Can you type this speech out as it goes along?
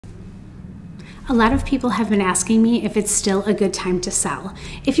A lot of people have been asking me if it's still a good time to sell.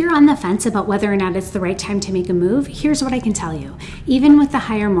 If you're on the fence about whether or not it's the right time to make a move, here's what I can tell you. Even with the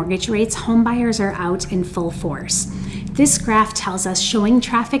higher mortgage rates, home buyers are out in full force. This graph tells us showing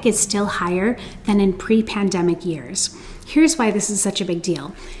traffic is still higher than in pre-pandemic years. Here's why this is such a big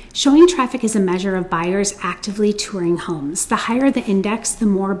deal. Showing traffic is a measure of buyers actively touring homes. The higher the index, the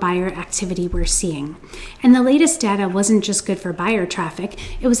more buyer activity we're seeing. And the latest data wasn't just good for buyer traffic,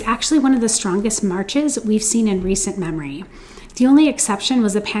 it was actually one of the strongest Marches we've seen in recent memory. The only exception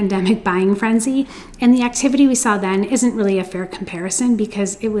was the pandemic buying frenzy, and the activity we saw then isn't really a fair comparison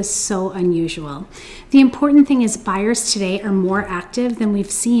because it was so unusual. The important thing is buyers today are more active than we've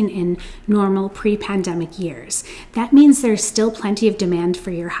seen in normal pre-pandemic years. That means there's still plenty of demand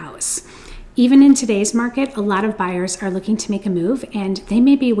for your house. Even in today's market, a lot of buyers are looking to make a move and they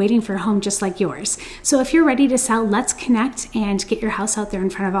may be waiting for a home just like yours. So if you're ready to sell, let's connect and get your house out there in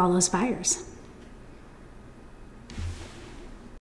front of all those buyers.